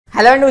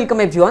Hello and welcome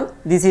everyone,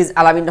 this is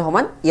আলামিন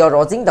Rahman, you are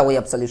watching the way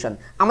of solution.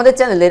 আমাদের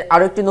চ্যানেলের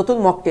আরও একটি নতুন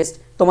মক টেস্ট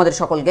তোমাদের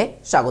সকলকে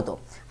স্বাগত।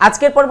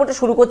 আজকের পর্বটা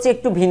শুরু করছি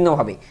একটু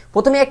ভিন্নভাবে।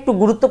 প্রথমে একটু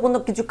গুরুত্বপূর্ণ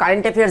কিছু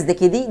কারেন্ট অ্যাফেয়ার্স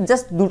দেখিয়ে দিই,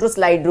 জাস্ট দুটো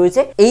স্লাইড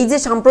রয়েছে। এই যে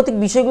সাম্প্রতিক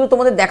বিষয়গুলো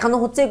তোমাদের দেখানো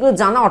হচ্ছে, এগুলো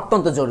জানা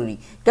অত্যন্ত জরুরি,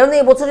 কারণ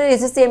এবছরের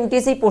এসএসসি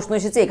এমটিএসসি প্রশ্ন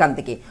এসেছে এখান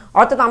থেকে।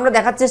 অর্থাৎ আমরা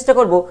দেখার চেষ্টা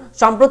করব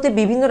সম্প্রতি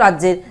বিভিন্ন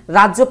রাজ্যের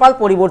রাজ্যপাল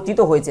পরিবর্তিত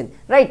হয়েছেন,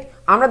 রাইট।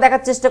 আমরা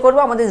দেখার চেষ্টা করব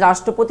আমাদের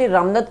রাষ্ট্রপতি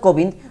রামনাথ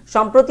কোবিন্দ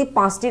সম্প্রতি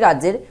 5টি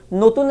রাজ্যের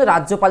নতুন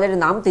রাজ্যপালের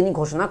নাম তিনি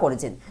ঘোষণা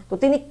করেছেন। তো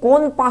তিনি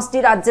কোন 5টি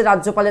রাজ্যের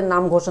রাজ্যপালের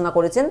নাম ঘোষণা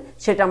করেছেন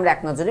সেটা আমরা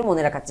এক নজরে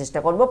মনে রাখার চেষ্টা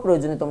করব।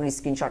 প্রয়োজনে তোমরা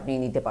স্ক্রিনশট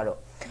নিয়ে নিতে পারো।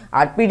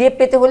 আর পিডিএফ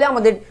পেতে হলে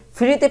আমাদের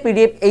ফ্রিতে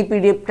পিডিএফ, এই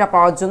পিডিএফটা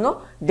পাওয়ার জন্য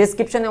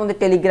ডেসক্রিপশনে আমাদের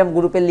টেলিগ্রাম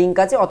গ্রুপের লিঙ্ক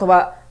আছে, অথবা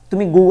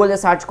তুমি গুগলে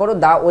সার্চ করো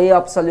the way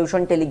of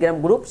solution Telegram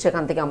group,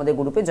 সেখান থেকে আমাদের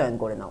গ্রুপে জয়েন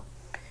করে নাও।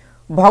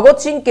 ভগৎ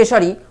সিং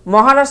কেশরী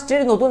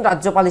মহারাষ্ট্রের নতুন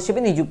রাজ্যপাল হিসেবে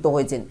নিযুক্ত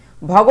হয়েছেন।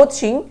 ভগৎ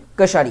সিং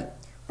কেশরী।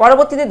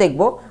 পরবর্তীতে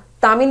দেখব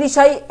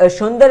তামিলিসাই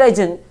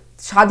সৌন্দররাজন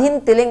স্বাধীন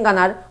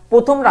তেলেঙ্গানার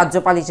প্রথম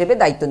রাজ্যপাল হিসেবে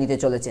দায়িত্ব নিতে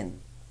চলেছেন।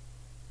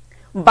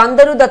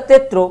 বান্দারু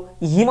দত্তেত্র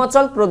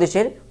হিমাচল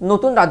প্রদেশের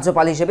নতুন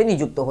রাজ্যপাল হিসেবে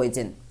নিযুক্ত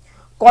হয়েছেন।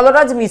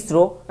 কলরাজ মিশ্র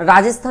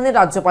রাজস্থানের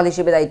রাজ্যপাল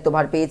হিসেবে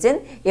দায়িত্বভার পেয়েছেন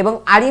এবং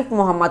আরিফ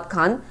মোহাম্মদ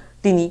খান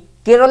তিনি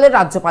কেরলের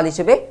রাজ্যপাল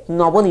হিসেবে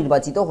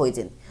নবনির্বাচিত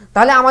হয়েছেন।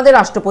 তাহলে আমাদের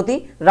রাষ্ট্রপতি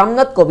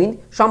রামনাথ কোবিন্দ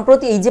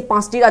সম্প্রতি এই যে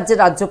 5টি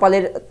রাজ্যের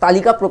রাজ্যপালের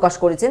তালিকা প্রকাশ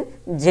করেছেন,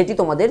 যেটি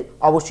তোমাদের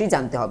অবশ্যই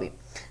জানতে হবে।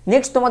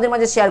 নেক্সট তোমাদের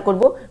মাঝে শেয়ার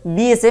করব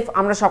বিএসএফ।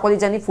 আমরা সকলেই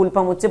জানি ফুল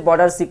ফর্ম হচ্ছে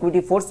বর্ডার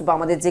সিকিউরিটি ফোর্স, বা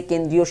আমাদের যে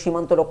কেন্দ্রীয়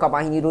সীমান্ত রক্ষা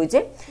বাহিনী রয়েছে,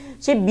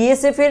 সেই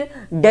বিএসএফ এর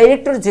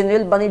ডাইরেক্টর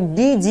জেনারেল মানে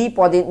ডিজি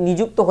পদে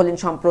নিযুক্ত হলেন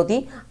সম্প্রতি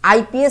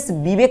আইপিএস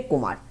বিবেক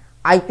কুমার।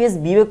 আইপিএস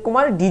বিবেক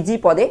কুমার ডিজি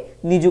পদে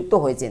নিযুক্ত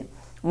হয়েছেন।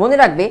 মনে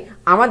রাখবে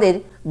আমাদের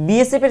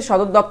বিএসএফ এর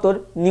সদর দপ্তর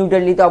নিউ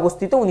দিল্লিতে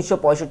অবস্থিত।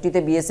 1965-তে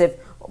বিএসএফ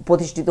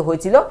প্রতিষ্ঠিত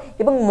হয়েছিল।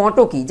 এবং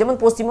মটো কি, যেমন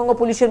পশ্চিমবঙ্গ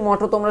পুলিশের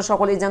মটো তোমরা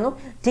সকলেই জানো,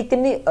 ঠিক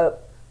তেমনি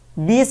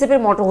বিএসএফ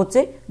এর মটো হচ্ছে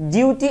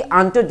ডিউটি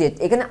আনটু ডেথ।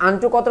 এখানে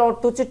আনটু কথার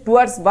অর্থ হচ্ছে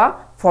টুয়ার্ডস বা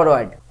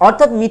ফরওয়ার্ড,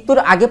 অর্থাৎ মৃত্যুর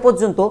আগে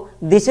পর্যন্ত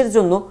দেশের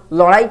জন্য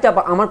লড়াইটা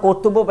বা আমার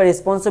কর্তব্য বা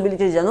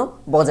রেসপন্সিবিলিটি যেন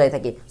বজায়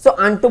থাকে। সো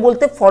আনটু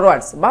বলতে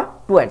ফরওয়ার্ডস বা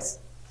টুয়ার্ডস।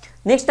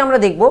 নেক্সট আমরা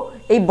দেখব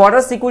এই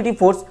বর্ডার সিকিউরিটি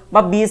ফোর্স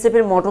বা বিএসএফ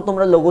এর মটো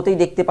তোমরা লোগোতেই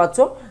দেখতে পাচ্ছ,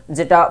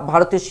 যেটা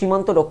ভারতের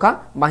সীমান্ত রক্ষা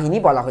বাহিনী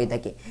বলা হয়ে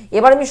থাকে।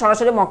 এবার আমি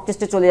সরাসরি মক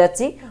টেস্টে চলে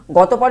যাচ্ছি।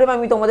 গতবারে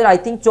আমি তোমাদের আই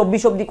থিঙ্ক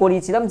 24 অবধি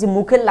করিয়েছিলাম যে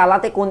মুখের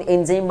লালাতে কোন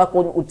এনজাইম বা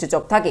কোন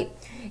উৎসেচক থাকে।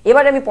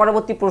 এবার আমি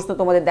পরবর্তী প্রশ্ন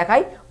তোমাদের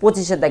দেখাই,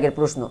 25 দাগের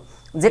প্রশ্ন,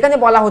 যেখানে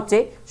বলা হচ্ছে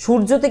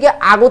সূর্য থেকে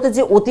আগত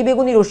যে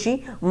অতিবেগুনি রশ্মি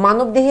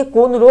মানবদেহে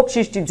কোন রোগ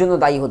সৃষ্টির জন্য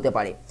দায়ী হতে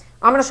পারে।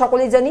 আমরা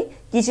সকলেই জানি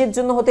কিসের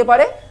জন্য হতে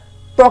পারে,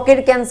 ত্বকের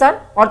ক্যান্সার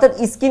অর্থাৎ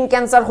স্কিন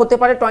ক্যান্সার হতে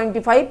পারে।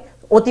 25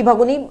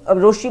 অতিবেগুনি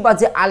রশ্মি বা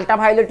যে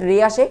আলট্রাভায়োলেট রে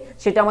আসে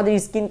সেটা আমাদের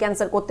স্কিন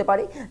ক্যান্সার করতে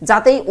পারে।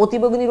 যাতে এই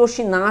অতিবেগুনি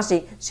রশ্মি না আসে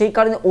সেই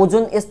কারণে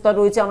ওজোন স্তর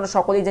রয়েছে, আমরা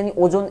সকলেই জানি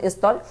ওজোন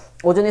স্তর।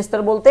 ওজোন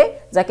স্তর বলতে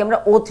যাকে আমরা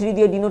O3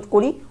 দিয়ে ডিনোট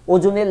করি,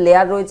 ওজোনের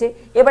লেয়ার রয়েছে।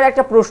 এবার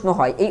একটা প্রশ্ন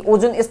হয়, এই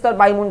ওজোন স্তর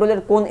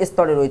বায়ুমণ্ডলের কোন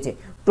স্তরে রয়েছে?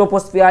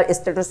 Troposphere,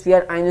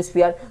 stratosphere,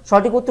 ionosphere?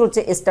 সঠিক উত্তর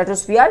হচ্ছে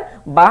স্ট্র্যাটোস্ফিয়ার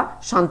বা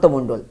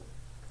শান্তমণ্ডল।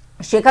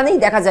 সেখানেই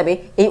দেখা যাবে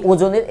এই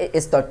ওজনের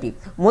স্তরটি।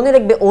 মনে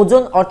রাখবে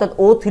ওজোন অর্থাৎ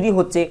O3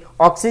 হচ্ছে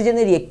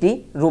অক্সিজেনেরই একটি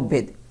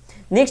রূপভেদ।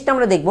 নেক্সট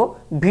আমরা দেখব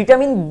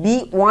ভিটামিন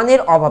B1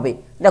 এর অভাবে।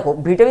 দেখো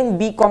ভিটামিন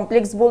বি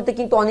কমপ্লেক্স বলতে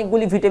কিন্তু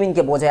অনেকগুলি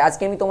ভিটামিনকে বোঝায়।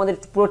 আজকে আমি তোমাদের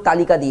পুরো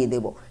তালিকা দিয়ে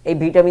দেবো এই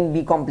ভিটামিন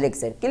বি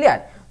কমপ্লেক্সের, ক্লিয়ার?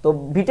 তো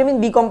ভিটামিন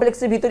বি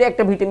কমপ্লেক্সের ভিতরে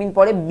একটা ভিটামিন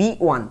পড়ে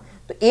B1।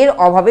 তো এর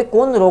অভাবে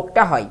কোন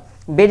রোগটা হয়?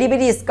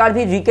 বেরি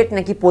স্কারভি, রিকেট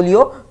নাকি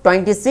পোলিও?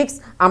 26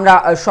 আমরা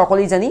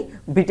সকলেই জানি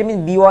ভিটামিন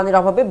B1 এর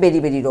অভাবে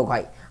বেরি রোগ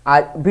হয়।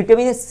 আর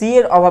ভিটামিন সি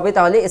এর অভাবে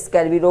তাহলে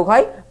স্ক্যারবি রোগ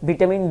হয়।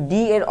 ভিটামিন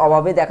ডি এর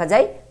অভাবে দেখা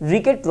যায়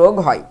রিকেট রোগ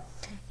হয়।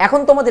 এখন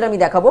তোমাদের আমি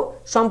দেখাবো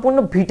সম্পূর্ণ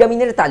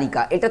ভিটামিনের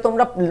তালিকা। এটা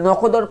তোমরা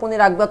নখদর্পণে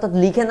রাখবে, অর্থাৎ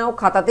লিখে নাও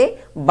খাতাতে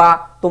বা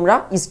তোমরা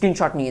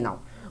স্ক্রিনশট নিয়ে নাও।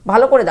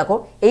 ভালো করে দেখো,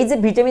 এই যে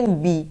ভিটামিন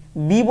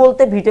বি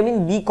বলতে ভিটামিন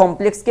বি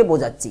কমপ্লেক্সকে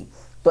বোঝাচ্ছি।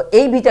 তো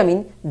এই ভিটামিন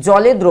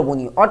জলে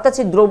দ্রবণীয়, অর্থাৎ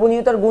সেই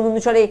দ্রবণীয়তার গুণ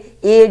অনুসারে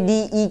এ ডি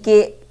ই কে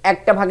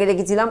একটা ভাগে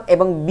রেখেছিলাম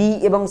এবং বি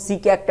এবং সি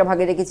কে একটা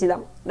ভাগে রেখেছিলাম,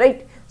 রাইট?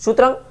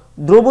 সুতরাং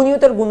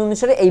দ্রবণীয়তার গুণ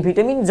অনুসারে এই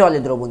ভিটামিন জলে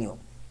দ্রবণীয়।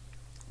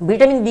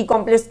 ভিটামিন বি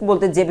কমপ্লেক্স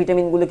বলতে যে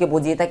ভিটামিনগুলোকে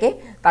বুঝিয়ে থাকে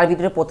তার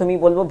ভিতরে প্রথমেই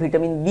বলবো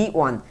ভিটামিন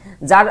B1,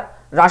 যার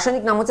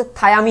রাসায়নিক নাম হচ্ছে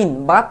থায়ামিন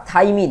বা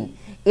থাইমিন।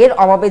 এর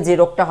অভাবে যে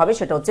রোগটা হবে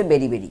সেটা হচ্ছে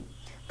বেরি।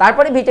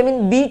 তারপরে ভিটামিন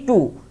B2,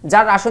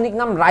 যার রাসায়নিক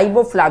নাম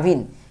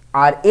রাইবোফ্লাভিন।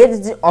 আর এর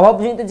যে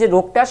অভাবজনিত যে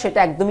রোগটা সেটা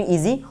একদমই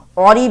ইজি,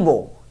 অরিবো।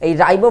 এই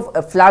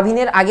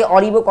রাইবোফ্লাভিনের আগে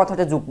অরিবো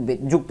কথাটা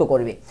যুক্ত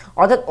করবে,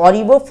 অর্থাৎ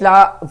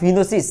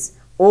অরিবোফ্লাভিনোসিস,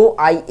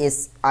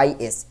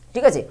 OISIS,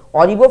 ঠিক আছে?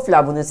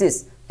 অরিবোফ্লাভিনোসিস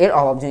এর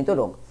অভাবজনিত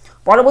রোগ।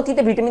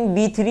 পরবর্তীতে ভিটামিন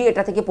B3,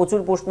 এটা থেকে প্রচুর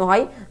প্রশ্ন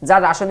হয়,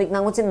 যার রাসায়নিক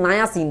নাম হচ্ছে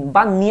নায়াসিন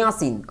বা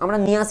নিয়াসিন। আমরা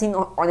নিয়াসিন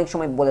অনেক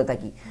সময় বলে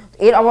থাকি।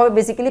 এর অভাবে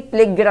বেসিক্যালি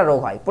প্লেগগেরা রোগ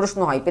হয়। প্রশ্ন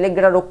হয়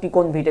প্লেগগেরা রোগটি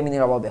কোন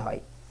ভিটামিনের অভাবে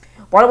হয়?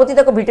 পরবর্তী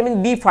দেখো ভিটামিন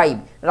B5,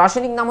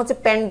 রাসায়নিক নাম হচ্ছে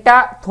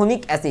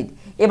প্যান্টাথোনিক অ্যাসিড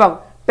এবং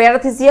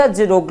প্যারাথিসিয়া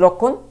যে রোগ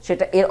লক্ষণ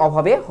সেটা এর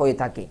অভাবে হয়ে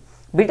থাকে।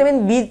 ভিটামিন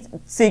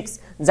B6,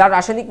 যার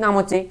রাসায়নিক নাম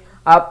হচ্ছে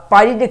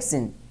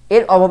পাইরিডেক্সিন।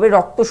 এর অভাবে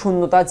রক্ত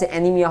শূন্যতা যে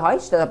অ্যানিমিয়া হয়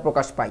সেটা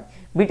প্রকাশ পায়।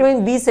 ভিটামিন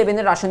B7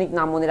 এর রাসায়নিক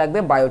নাম মনে রাখবে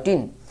বায়োটিন,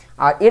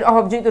 আর এর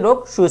অভাবজনিত রোগ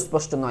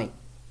সুস্পষ্ট নয়।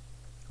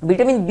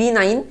 ভিটামিন B9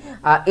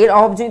 এর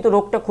অভাবজনিত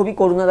রোগটা খুবই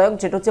করুণাদায়ক,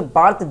 যেটা হচ্ছে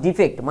বার্থ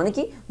ডিফেক্ট, মানে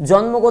কি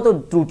জন্মগত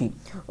ত্রুটি।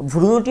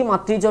 ভ্রূণটি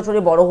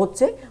মাতৃজঠরে বড়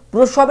হচ্ছে,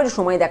 প্রসবের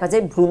সময় দেখা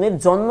যায় ভ্রূণের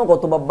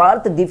জন্মগত বা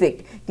বার্থ ডিফেক্ট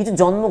কিছু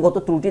জন্মগত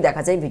ত্রুটি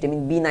দেখা যায়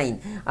ভিটামিন B9।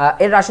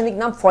 এর রাসায়নিক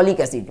নাম ফলিক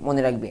অ্যাসিড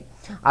মনে রাখবে।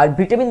 আর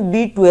ভিটামিন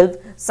B12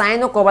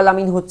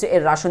 সায়ানোকোবালামিন হচ্ছে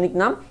এর রাসায়নিক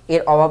নাম,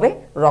 এর অভাবে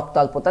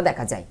রক্তাল্পতা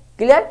দেখা যায়।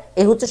 ক্লিয়ার?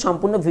 এই হচ্ছে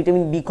সম্পূর্ণ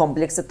ভিটামিন B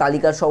কমপ্লেক্সের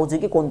তালিকার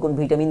সহযোগী কোন কোন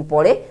ভিটামিন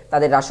পড়ে,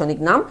 তাদের রাসায়নিক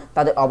নাম,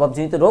 তাদের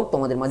অভাবজনিত রোগ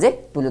তোমাদের মাঝে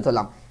তুলে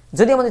ধরলাম।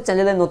 যদি আমাদের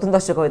চ্যানেলের নতুন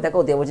দর্শক হয়ে থাকো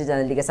অতি অবশ্যই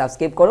চ্যানেলটিকে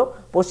সাবস্ক্রাইব করো।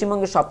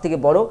 পশ্চিমবঙ্গের সবথেকে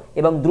বড়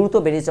এবং দ্রুত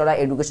বেড়ে চলা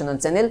educational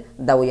channel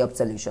the way of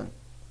solution.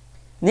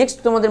 Next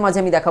তোমাদের মাঝে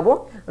আমি দেখাবো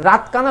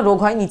রাতকানা রোগ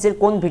হয় নিচের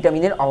কোন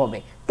ভিটামিনের অভাবে।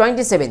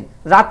 27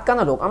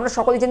 রাতকানা রোগ, আমরা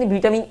সকলে জানি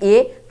ভিটামিন A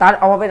তার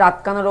অভাবে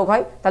রাতকানা রোগ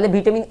হয়, তাহলে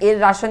ভিটামিন এর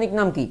রাসায়নিক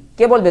নাম কি?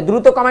 কে বলবে?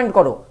 দ্রুত কমেন্ট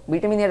করো।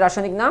 ভিটামিন এর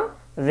রাসায়নিক নাম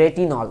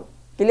রেটিনল।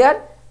 ক্লিয়ার?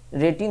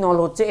 রেটিনল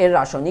হচ্ছে এর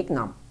রাসায়নিক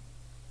নাম।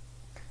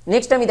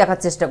 নেক্সট আমি দেখার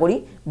চেষ্টা করি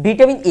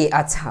ভিটামিন A।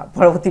 আচ্ছা,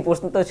 পরবর্তী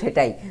প্রশ্ন তো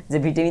সেটাই যে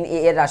ভিটামিন A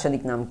এর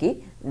রাসায়নিক নাম কি?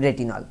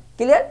 রেটিনল।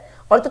 ক্লিয়ার?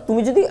 অর্থাৎ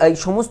তুমি যদি এই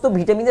সমস্ত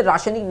ভিটামিনের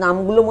রাসায়নিক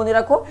নামগুলো মনে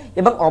রাখো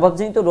এবং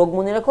অভাবজনিত রোগ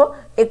মনে রাখো,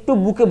 একটু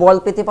বুকে বল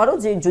পেতে পারো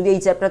যে যদি এই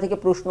চ্যাপ্টার থেকে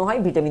প্রশ্ন হয়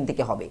ভিটামিন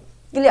থেকে হবে।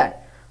 ক্লিয়ার?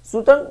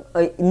 সুতরাং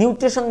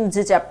নিউট্রিশন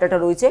যে চ্যাপ্টারটা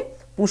রয়েছে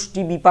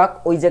পুষ্টি বিপাক,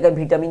 ওই জায়গায়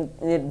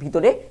ভিটামিনের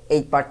ভিতরে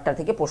এই পার্টটা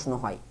থেকে প্রশ্ন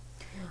হয়।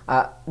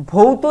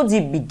 ভৌত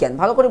জীববিজ্ঞান,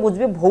 ভালো করে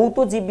বুঝবে ভৌত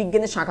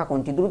জীববিজ্ঞানের শাখা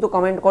কোনটি? দ্রুত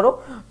কমেন্ট করো।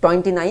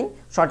 29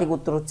 সঠিক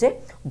উত্তর হচ্ছে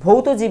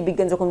ভৌত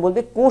জীববিজ্ঞান। যখন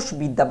বলবে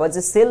কোষবিদ্যা বা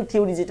যে সেল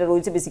থিওরি যেটা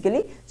রয়েছে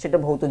বেসিক্যালি সেটা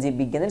ভৌত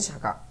জীববিজ্ঞানের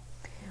শাখা।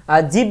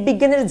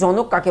 জীববিজ্ঞানের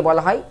জনক কাকে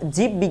বলা হয়?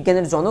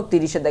 জীববিজ্ঞানের জনক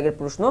 30-এর দাগের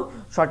প্রশ্ন,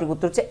 সঠিক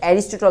উত্তর হচ্ছে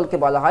অ্যারিস্টটলকে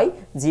বলা হয়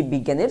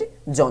জীববিজ্ঞানের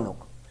জনক।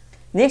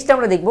 নেক্সট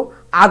আমরা দেখব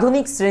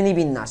আধুনিক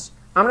শ্রেণীবিন্যাস।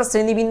 আমরা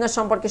শ্রেণীবিন্যাস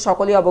সম্পর্কে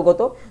সকলেই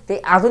অবগত, তো এই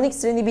আধুনিক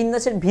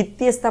শ্রেণীবিন্যাসের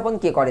ভিত্তি স্থাপন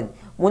কে করেন?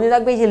 মনে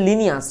রাখবে এই যে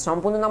লিনিয়াস,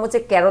 সম্পূর্ণ নাম হচ্ছে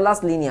ক্যারোলাস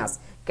লিনিয়াস।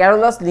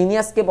 ক্যারোলাস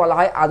লিনিয়াসকে বলা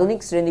হয় আধুনিক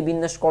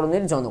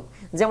শ্রেণীবিন্যাসকরণের জনক।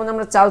 যেমন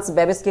আমরা চার্লস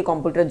ব্যাবেজকে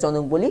কম্পিউটারের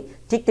জনক বলি,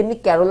 ঠিক তেমনি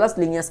ক্যারোলাস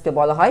লিনিয়াসকে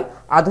বলা হয়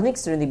আধুনিক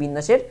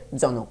শ্রেণীবিন্যাসের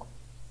জনক।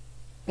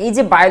 এই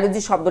যে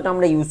বায়োলজি শব্দটা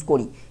আমরা ইউজ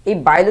করি, এই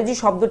বায়োলজি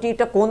শব্দটি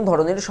এটা কোন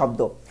ধরনের শব্দ?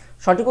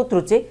 সঠিক উত্তর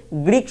হচ্ছে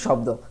গ্রিক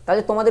শব্দ।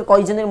 তাহলে তোমাদের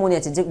কয়জনের মনে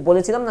আছে যে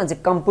বলেছিলাম না যে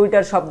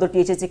কম্পিউটার শব্দটি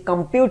এসেছে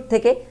কম্পিউট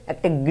থেকে,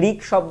 একটা গ্রিক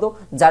শব্দ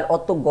যার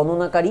অর্থ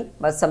গণনাকারী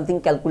বা সামথিং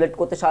ক্যালকুলেট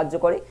করতে সাহায্য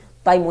করে।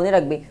 তাই মনে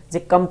রাখবে যে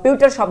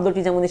কম্পিউটার শব্দটি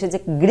যেমন এসেছে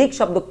গ্রিক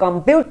শব্দ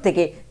কম্পিউট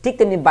থেকে, ঠিক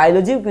তেমনি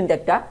বায়োলজিও কিন্তু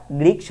একটা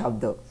গ্রিক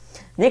শব্দ।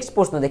 নেক্সট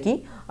প্রশ্ন দেখি,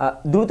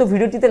 দ্রুত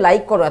ভিডিওটিতে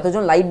লাইক করো,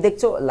 এতজন লাইভ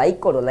দেখছো লাইক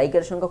করো,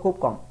 লাইকের সংখ্যা খুব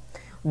কম।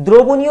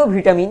 দ্রবণীয়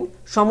ভিটামিন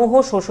সমূহ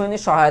শোষণে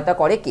সহায়তা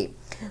করে কে?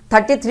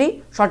 33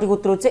 সঠিক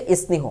উত্তর হচ্ছে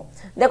স্নেহ।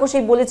 দেখো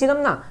সেই বলেছিলাম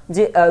না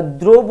যে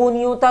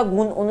দ্রবণীয়তা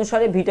গুণ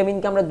অনুসারে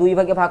ভিটামিনকে আমরা দুই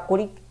ভাগে ভাগ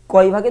করি।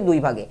 কয় ভাগে? দুই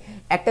ভাগে।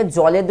 একটা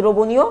জলে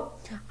দ্রবণীয়,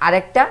 আর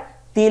একটা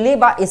তেলে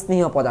বা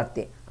স্নেহ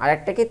পদার্থে, আর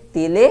একটাকে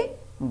তেলে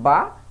বা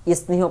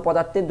স্নেহ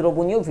পদার্থে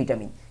দ্রবণীয়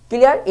ভিটামিন।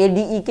 ক্লিয়ার?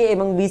 ADEK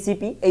এবং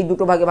BCP এই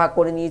দুটো ভাগে ভাগ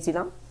করে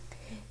নিয়েছিলাম।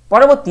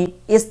 পরবর্তী,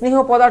 স্নেহ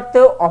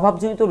পদার্থের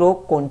অভাবজনিত রোগ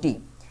কোনটি?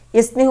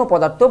 স্নেহ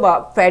পদার্থ বা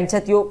ফ্যাট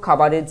জাতীয়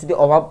খাবারের যদি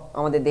অভাব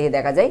আমাদের দেহে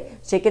দেখা যায়,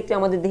 সেক্ষেত্রে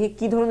আমাদের দেহে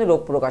কি ধরনের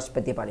রোগ প্রকাশ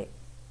পেতে পারে?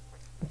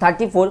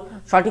 34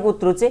 সঠিক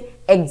উত্তর হচ্ছে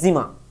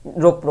একজিমা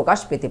রোগ প্রকাশ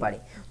পেতে পারে।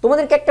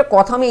 তোমাদেরকে একটা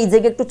কথা আমি এই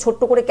জায়গায় একটু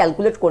ছোট্ট করে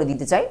ক্যালকুলেট করে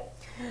দিতে চাই।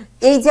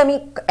 এই যে আমি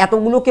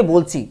এতগুলোকে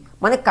বলছি,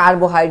 মানে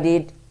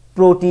কার্বোহাইড্রেট,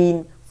 প্রোটিন,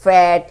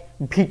 ফ্যাট,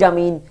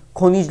 ভিটামিন,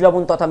 খনিজ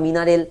লবণ তথা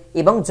মিনারেল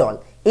এবং জল,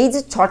 এই যে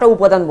 6টা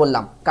উপাদান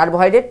বললাম,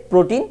 কার্বোহাইড্রেট,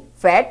 প্রোটিন,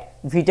 ফ্যাট,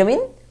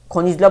 ভিটামিন,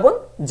 খনিজ লবণ,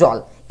 জল,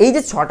 এই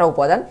যে 6টা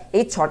উপাদান,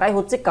 এই 6টাই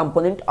হচ্ছে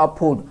কম্পোনেন্ট অফ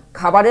ফুড।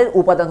 খাবারের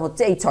উপাদান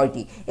হচ্ছে এই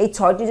 6টি। এই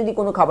 6টি যদি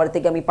কোনো খাবার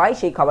থেকে আমি পাই,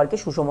 সেই খাবারকে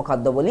সুষম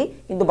খাদ্য বলি,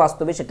 কিন্তু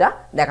বাস্তবে সেটা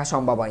দেখা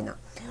সম্ভব হয় না।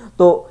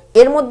 তো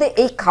এর মধ্যে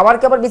এই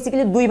খাবারকে আবার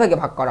বেসিক্যালি দুই ভাগে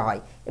ভাগ করা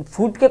হয়।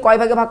 ফুডকে কয়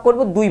ভাগে ভাগ করব?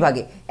 দুই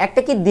ভাগে।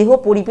 একটা কি দেহ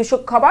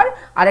পরিপোষক খাবার,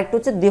 আর একটা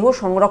হচ্ছে দেহ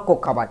সংরক্ষক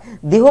খাবার।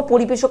 দেহ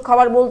পরিপোষক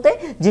খাবার বলতে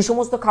যে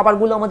সমস্ত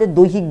খাবারগুলো আমাদের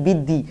দৈহিক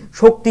বৃদ্ধি,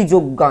 শক্তি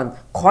যোগান,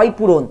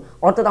 ক্ষয়পূরণ,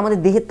 অর্থাৎ আমাদের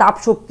দেহের তাপ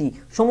শক্তি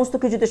সমস্ত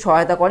কিছুতে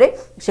সহায়তা করে,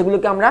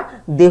 সেগুলোকে আমরা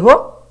দেহ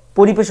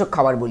পরিপোষক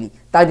খাবার বলি।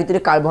 তার ভিতরে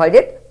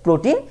কার্বোহাইড্রেট,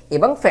 প্রোটিন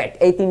এবং ফ্যাট,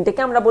 এই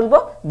তিনটেকে আমরা বলবো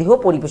দেহ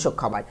পরিপোষক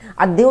খাবার।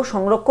 আর দেহ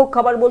সংরক্ষক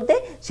খাবার বলতে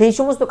সেই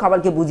সমস্ত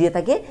খাবারকে বুঝিয়ে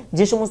থাকে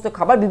যে সমস্ত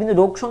খাবার বিভিন্ন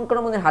রোগ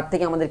সংক্রমণের হাত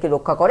থেকে আমাদেরকে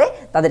রক্ষা করে,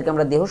 তাদেরকে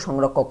আমরা দেহ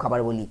সংরক্ষক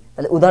খাবার বলি।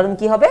 তাহলে উদাহরণ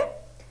কি হবে?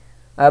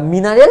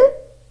 মিনারেল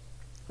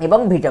এবং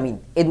ভিটামিন,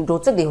 এই দুটো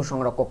হচ্ছে দেহ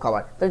সংরক্ষক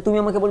খাবার। তাহলে তুমি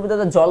আমাকে বলবে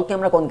দাদা জলকে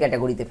আমরা কোন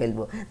ক্যাটাগরিতে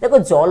ফেলবো? দেখো,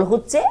 জল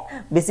হচ্ছে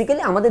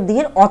বেসিক্যালি আমাদের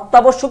দেহের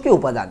অত্যাবশ্যকীয়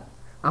উপাদান।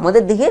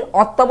 আমাদের দেহের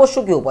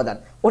অত্যাবশ্যকীয় উপাদান,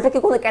 ওটাকে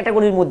কোনো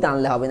ক্যাটাগরির মধ্যে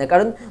আনলে হবে না।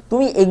 কারণ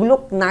তুমি এগুলো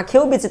না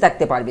খেয়েও বেঁচে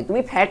থাকতে পারবে,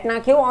 তুমি ফ্যাট না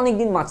খেয়েও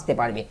অনেকদিন বাঁচতে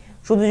পারবে,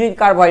 শুধু যদি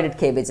কার্বোহাইড্রেট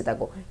খেয়ে বেঁচে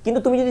থাকো। কিন্তু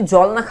তুমি যদি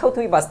জল না খাও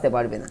তুমি বাঁচতে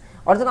পারবে না।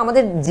 অর্থাৎ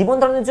আমাদের জীবন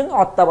ধারণের জন্য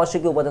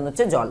অত্যাবশ্যকীয় উপাদান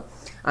হচ্ছে জল।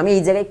 আমি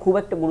এই জায়গায় খুব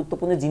একটা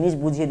গুরুত্বপূর্ণ জিনিস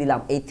বুঝিয়ে দিলাম,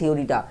 এই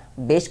থিওরিটা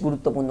বেশ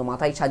গুরুত্বপূর্ণ,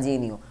 মাথায় সাজিয়ে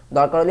নিও।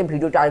 দরকার হলে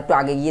ভিডিওটা আরেকটু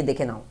আগে গিয়ে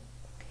দেখে নাও।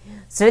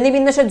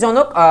 শ্রেণীবিন্যাসের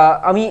জনক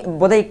আমি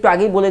বোধহয় একটু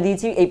আগেই বলে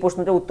দিয়েছি, এই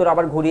প্রশ্নটার উত্তর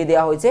আবার ঘুরিয়ে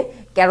দেওয়া হয়েছে,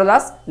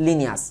 ক্যারোলাস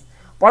লিনিয়াস।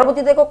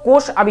 পরবর্তী দেখো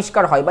কোষ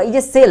আবিষ্কার হয় বা এই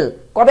যে সেল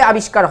কবে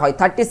আবিষ্কার হয়,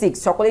 36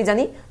 সকলেই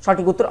জানি,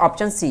 সঠিক উত্তর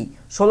অপশন সি,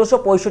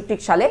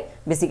 1665 সালে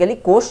বেসিক্যালি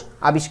কোষ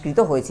আবিষ্কৃত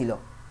হয়েছিল।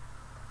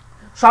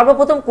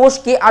 সর্বপ্রথম কোষ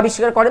কে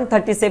আবিষ্কার করেন,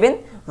 37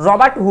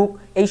 রবার্ট হুক,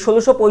 এই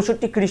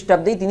 1665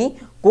 খ্রিস্টাব্দেই তিনি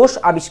কোষ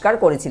আবিষ্কার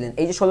করেছিলেন।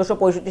 এই যে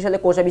 1665 সালে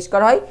কোষ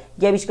আবিষ্কার হয়,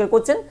 কে আবিষ্কার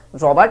করছেন,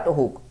 রবার্ট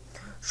হুক।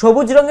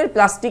 সবুজ রঙের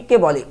প্লাস্টিককে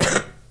বলে,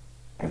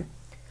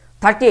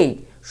 38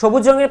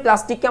 সবুজ রঙের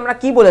প্লাস্টিককে আমরা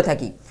কি বলে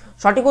থাকি,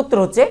 সঠিক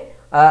উত্তর হচ্ছে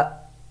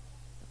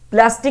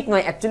প্লাস্টিক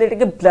নয়, অ্যাকচুয়ালি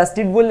এটাকে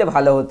প্লাস্টিড বললে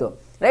ভালো হতো,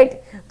 রাইট।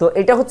 তো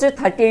এটা হচ্ছে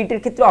 38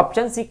 এর ক্ষেত্রে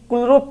অপশন সি,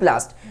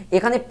 ক্লোরোপ্লাস্ট।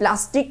 এখানে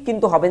প্লাস্টিক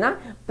কিন্তু হবে না,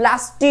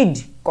 প্লাস্টিড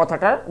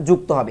কথাটা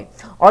যুক্ত হবে।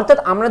 অর্থাৎ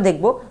আমরা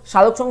দেখব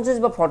সালোক সংশ্লেষ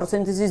বা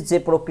ফটোসিনথেসিস যে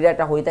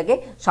প্রক্রিয়াটা হয়ে থাকে,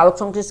 সালোক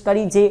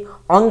সংশ্লেষকারী যে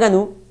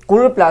অঙ্গাণু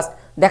ক্লোরোপ্লাস্ট,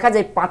 দেখা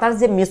যায় পাতার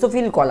যে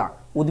মেসোফিল কলা,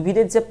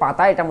 উদ্ভিদের যে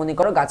পাতা, এটা মনে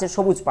করো গাছের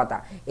সবুজ পাতা,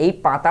 এই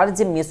পাতার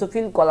যে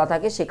মেসোফিল কলা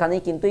থাকে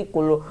সেখানেই কিন্তু এই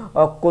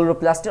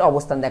ক্লোরোপ্লাস্টের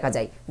অবস্থান দেখা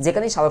যায়,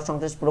 যেখানে সালোক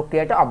সংশ্লেষ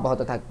প্রক্রিয়াটা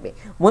অব্যাহত থাকবে।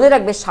 মনে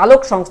রাখবে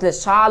সালোক সংশ্লেষ,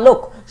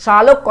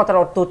 সালোক কথার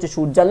অর্থ হচ্ছে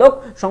সূর্যালোক,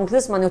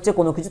 সংশ্লেষ মানে হচ্ছে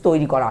কোনো কিছু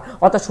তৈরি করা,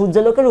 অর্থাৎ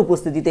সূর্যালোকের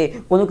উপস্থিতিতে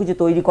কোনো কিছু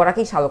তৈরি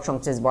করাকেই সালোক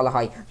সংশ্লেষ বলা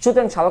হয়।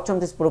 সুতরাং সালোক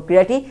সংশ্লেষ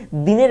প্রক্রিয়াটি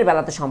দিনের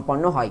বেলাতে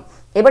সম্পন্ন হয়।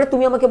 এবারে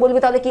তুমি আমাকে বলবে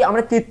তাহলে কি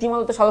আমরা কৃত্রিম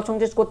আলোতে সালোক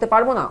সংশ্লেষ করতে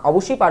পারবো না?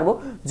 অবশ্যই পারবো,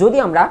 যদি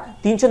আমরা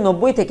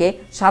 390 থেকে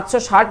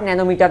 760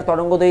 ন্যানোমিটার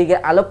তরঙ্গ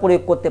দৈর্ঘ্যের আলো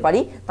প্রয়োগ করতে পারি,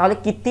 তাহলে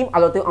কৃত্রিম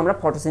আলোতেও আমরা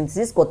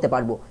ফটোসিনথেসিস করতে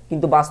পারবো।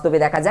 কিন্তু বাস্তবে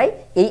দেখা যায়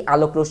এই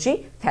আলোক রশ্মি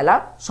ফেলা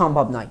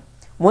সম্ভব নয়।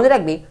 মনে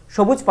রাখবে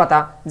সবুজ পাতা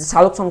যে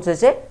সালোক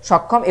সংশ্লেষে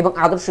সক্ষম এবং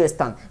আদর্শ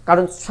স্থান,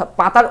 কারণ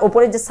পাতার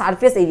ওপরের যে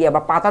সারফেস এরিয়া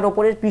বা পাতার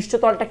ওপরের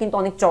পৃষ্ঠতলটা কিন্তু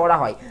অনেক চওড়া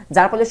হয়,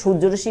 যার ফলে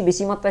সূর্যরশ্মি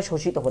বেশি মাত্রায়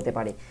শোষিত হতে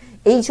পারে।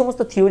 এই সমস্ত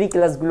থিওরি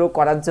ক্লাসগুলো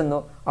করার জন্য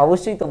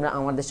অবশ্যই তোমরা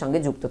আমাদের সঙ্গে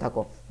যুক্ত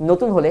থাকো,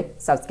 নতুন হলে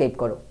সাবস্ক্রাইব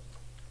করো।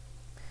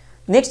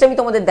 নেক্সট আমি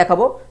তোমাদের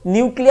দেখাবো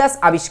নিউক্লিয়াস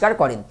আবিষ্কার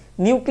করেন।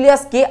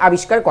 নিউক্লিয়াস কে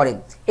আবিষ্কার করেন?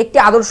 একটি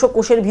আদর্শ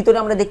কোষের ভিতরে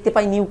আমরা দেখতে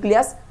পাই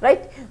নিউক্লিয়াস,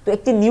 রাইট। তো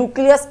একটি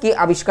নিউক্লিয়াস কে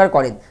আবিষ্কার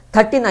করেন,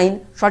 39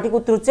 সঠিক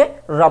উত্তর হচ্ছে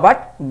রবার্ট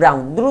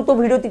ব্রাউন। দ্রুত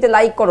ভিডিওটিতে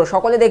লাইক করো,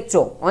 সকলে দেখছো,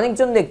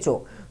 অনেকজন দেখছো।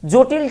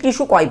 জটিল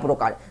টিস্যু কয়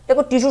প্রকার?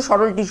 দেখো টিস্যু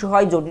সরল টিস্যু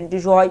হয়, জটিল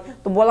টিস্যু হয়,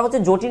 তো বলা হচ্ছে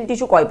জটিল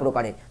টিস্যু কয়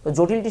প্রকারের? তো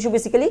জটিল টিস্যু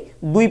বেসিক্যালি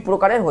 2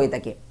 প্রকারের হয়ে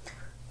থাকে।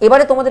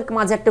 এবারে তোমাদের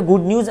মাঝে একটা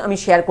গুড নিউজ আমি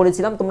শেয়ার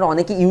করেছিলাম, তোমরা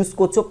অনেকে ইউজ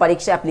করছো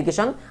পরীক্ষা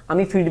অ্যাপ্লিকেশন,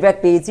 আমি ফিডব্যাক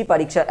পেয়েছি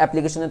পরীক্ষা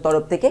অ্যাপ্লিকেশনের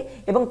তরফ থেকে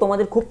এবং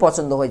তোমাদের খুব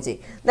পছন্দ হয়েছে।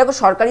 দেখো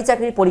সরকারি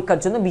চাকরির পরীক্ষার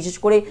জন্য বিশেষ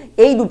করে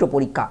এই দুটো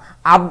পরীক্ষা,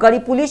 আবগারি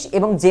পুলিশ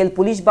এবং জেল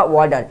পুলিশ বা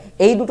ওয়ার্ডার,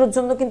 এই দুটোর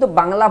জন্য কিন্তু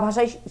বাংলা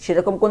ভাষায়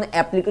সেরকম কোনো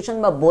অ্যাপ্লিকেশন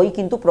বা বই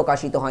কিন্তু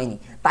প্রকাশিত হয়নি।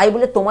 তাই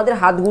বলে তোমাদের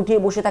হাত গুটিয়ে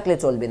বসে থাকলে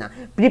চলবে না,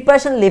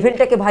 প্রিপারেশন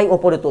লেভেলটাকে ভাই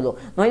ওপরে তোলো,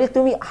 নইলে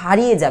তুমি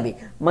হারিয়ে যাবে।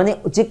 মানে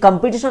যে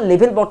কম্পিটিশন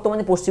লেভেল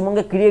বর্তমানে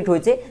পশ্চিমবঙ্গে ক্রিয়েট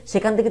হয়েছে,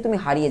 সেখান থেকে তুমি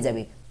হারিয়ে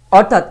যাবে।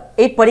 অর্থাৎ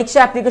এই পরীক্ষা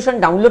অ্যাপ্লিকেশন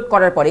ডাউনলোড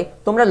করার পরে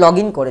তোমরা লগ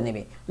ইন করে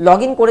নেবে। লগ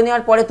ইন করে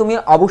নেওয়ার পরে তুমি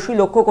অবশ্যই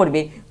লক্ষ্য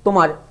করবে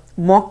তোমার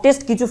মক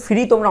টেস্ট কিছু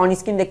ফ্রি তোমরা অন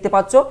স্ক্রিন দেখতে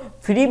পাচ্ছ,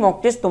 ফ্রি মক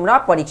টেস্ট তোমরা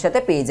পরীক্ষাতে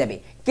পেয়ে যাবে।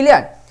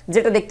 ক্লিয়ার?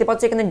 যেটা দেখতে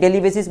পাচ্ছ এখানে ডেলি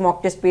বেসিস মক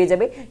টেস্ট পেয়ে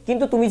যাবে।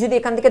 কিন্তু তুমি যদি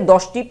এখান থেকে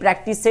 10টি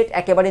প্র্যাকটিস সেট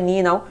একেবারে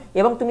নিয়ে নাও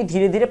এবং তুমি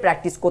ধীরে ধীরে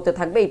প্র্যাকটিস করতে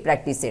থাকবে এই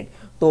প্র্যাকটিস সেট,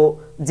 তো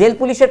জেল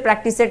পুলিশের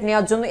প্র্যাকটিস সেট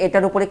নেওয়ার জন্য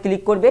এটার উপরে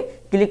ক্লিক করবে।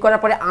 ক্লিক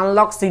করার পরে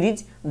আনলক সিরিজ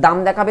দাম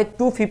দেখাবে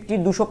 250,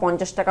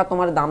 250 টাকা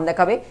তোমার দাম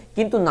দেখাবে।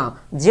 কিন্তু না,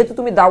 যেহেতু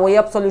তুমি দা ওয়ে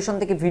অফ সলিউশন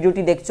থেকে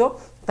ভিডিওটি দেখছো,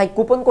 তাই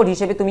কুপন কোড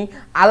হিসেবে তুমি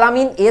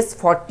আলামিন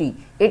S40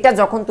 এটা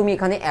যখন তুমি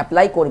এখানে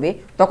অ্যাপ্লাই করবে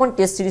তখন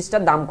টেস্ট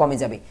সিরিজটার দাম কমে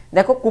যাবে।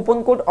 দেখো coupon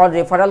code or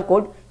referral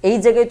code এই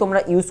জায়গায় তোমরা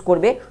ইউজ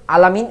করবে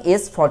আলামিন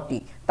S40,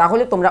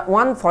 তাহলে তোমরা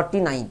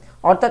 149,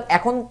 অর্থাৎ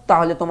এখন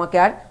তাহলে তোমাকে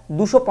আর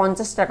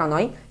 250 টাকা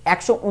নয়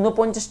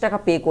 149 টাকা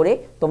পে করে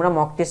তোমরা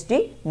মক টেস্টটি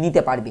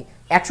নিতে পারবে।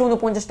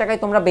 149 টাকায়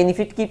তোমরা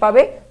বেনিফিট কি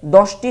পাবে?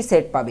 10টি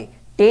সেট পাবে,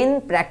 10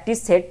 প্র্যাকটিস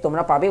সেট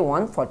তোমরা পাবে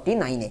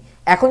 149-এ।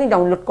 এখনই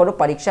ডাউনলোড করো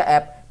পরীক্ষা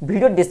অ্যাপ,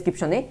 ভিডিওর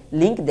ডেসক্রিপশনে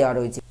লিংক দেওয়া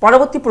রয়েছে।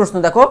 পরবর্তী প্রশ্ন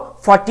দেখো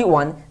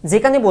 41,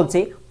 যেখানে বলছে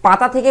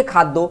পাতা থেকে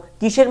খাদ্য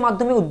কিসের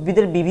মাধ্যমে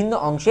উদ্ভিদের বিভিন্ন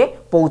অংশে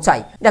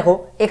পৌঁছায়। দেখো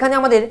এখানে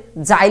আমাদের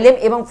জাইলেম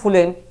এবং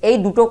ফ্লোয়েম এই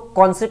দুটো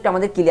কনসেপ্ট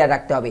আমাদের ক্লিয়ার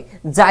রাখতে হবে।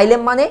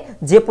 জাইলেম মানে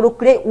যে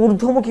প্রক্রিয়ায়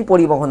ঊর্ধ্বমুখী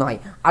পরিবহন হয়,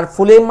 আর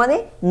ফ্লোয়েম মানে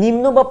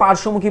নিম্ন বা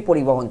পার্শ্বমুখী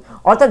পরিবহন।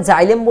 অর্থাৎ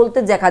জাইলেম বলতে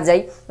দেখা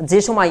যায় যে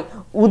সময়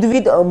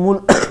উদ্ভিদ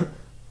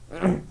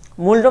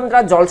মূলরম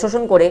দ্বারা জল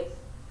শোষণ করে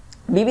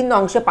বিভিন্ন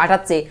অংশে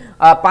পাঠাচ্ছে,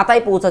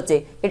 পাতায় পৌঁছাচ্ছে,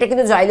 এটা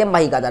কিন্তু জাইলেম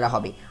বাহিকা দ্বারা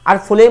হবে। আর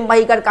ফ্লোয়েম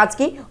বাহিকার কাজ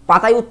কি?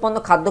 পাতায় উৎপন্ন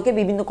খাদ্যকে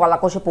বিভিন্ন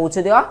কলাকোষে পৌঁছে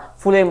দেওয়া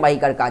ফ্লোয়েম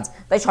বাহিকার কাজ।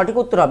 তাই সঠিক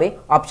উত্তর হবে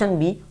অপশন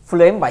বি,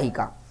 ফ্লোয়েম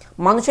বাহিকা।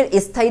 মানুষের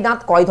স্থায়ী দাঁত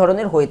কয়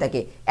ধরনের হয়ে থাকে?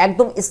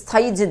 একদম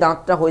স্থায়ী যে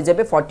দাঁতটা হয়ে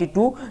যাবে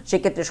 42,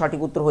 সেক্ষেত্রে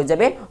সঠিক উত্তর হয়ে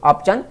যাবে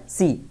অপশন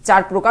সি,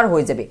 4 প্রকার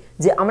হয়ে যাবে।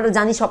 যে আমরা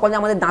জানি সকলে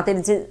আমাদের দাঁতের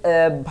যে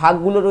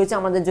ভাগগুলো রয়েছে,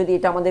 আমাদের যদি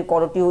এটা আমাদের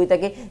করটি হয়ে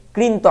থাকে,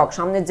 কৃন্তক,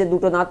 সামনের যে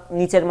দুটো দাঁত,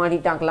 নিচের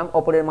মাড়িটা আঁকলাম,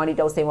 ওপরের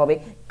মাড়িটাও সেম হবে।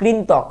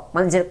 কৃন্তক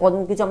মানে যে কোনো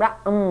কিছু আমরা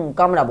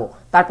কামড়াবো।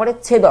 তারপরে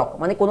ছেদক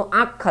মানে কোনো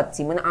আঁক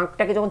খাচ্ছি, মানে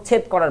আঁকটাকে যখন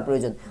ছেদ করার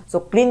প্রয়োজন। সো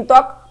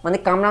কৃন্তক মানে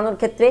কামড়ানোর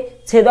ক্ষেত্রে,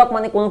 ছেদক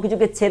মানে কোনো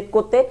কিছুকে ছেদ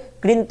করতে,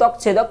 কৃন্তক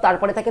ছেদক।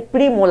 তারপরে থাকে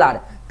প্রিমোলার,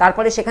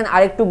 তারপরে সেখানে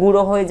আরেকটু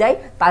গুঁড়ো হয়ে যায়,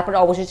 তারপরে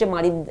অবশেষে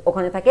মাড়ির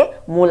ওখানে থাকে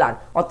মোলার,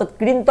 অর্থাৎ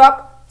কৃন্তক,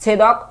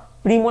 ছেদক,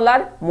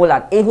 প্রিমোলার,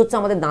 মোলার। এই হচ্ছে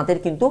আমাদের দাঁতের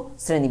কিন্তু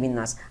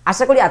শ্রেণীবিন্যাস।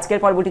 আশা করি আজকের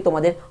পর্বটি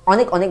তোমাদের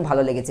অনেক অনেক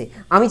ভালো লেগেছে।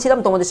 আমি ছিলাম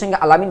তোমাদের সঙ্গে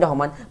আলামিন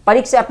রহমান।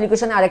 পরীক্ষা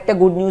অ্যাপ্লিকেশনে আরেকটা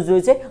গুড নিউজ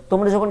রয়েছে,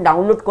 তোমরা যখন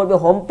ডাউনলোড করবে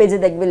হোম পেজে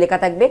দেখবে লেখা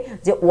থাকবে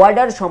যে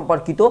ওয়ার্ডার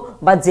সম্পর্কিত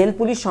বা জেল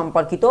পুলিশ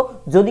সম্পর্কিত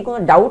যদি কোনো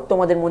ডাউট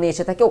তোমাদের মনে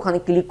এসে থাকে, ওখানে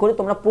ক্লিক করে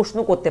তোমরা প্রশ্ন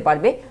করতে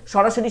পারবে।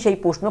 সরাসরি সেই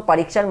প্রশ্ন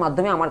পরীক্ষার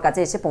মাধ্যমে আমার কাছে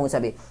এসে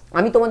পৌঁছাবে।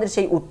 আমি তোমাদের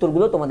সেই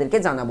উত্তরগুলো তোমাদেরকে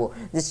জানাবো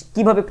যে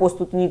কিভাবে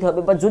প্রস্তুতি নিতে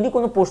হবে, বা যদি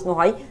কোনো প্রশ্ন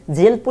হয়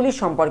জেল পুলিশ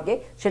সম্পর্কে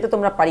সেটা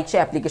তোমরা পরীক্ষা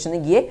অ্যাপ্লিকেশন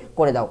গিয়ে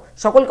করে দাও।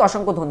 সকলকে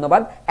অসংখ্য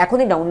ধন্যবাদ।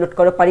 এখনই ডাউনলোড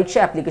করো পরীক্ষা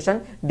অ্যাপ্লিকেশন,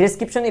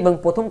 ডেসক্রিপশন এবং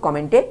প্রথম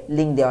কমেন্টে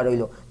লিংক দেওয়া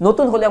রইল।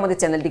 নতুন হলে আমাদের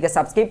চ্যানেলটিকে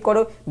সাবস্ক্রাইব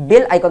করো,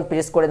 বেল আইকন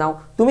প্রেস করে নাও।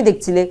 তুমি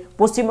দেখছিলে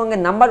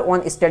পশ্চিমবঙ্গের number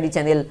 1 study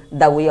channel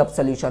the way of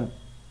solution.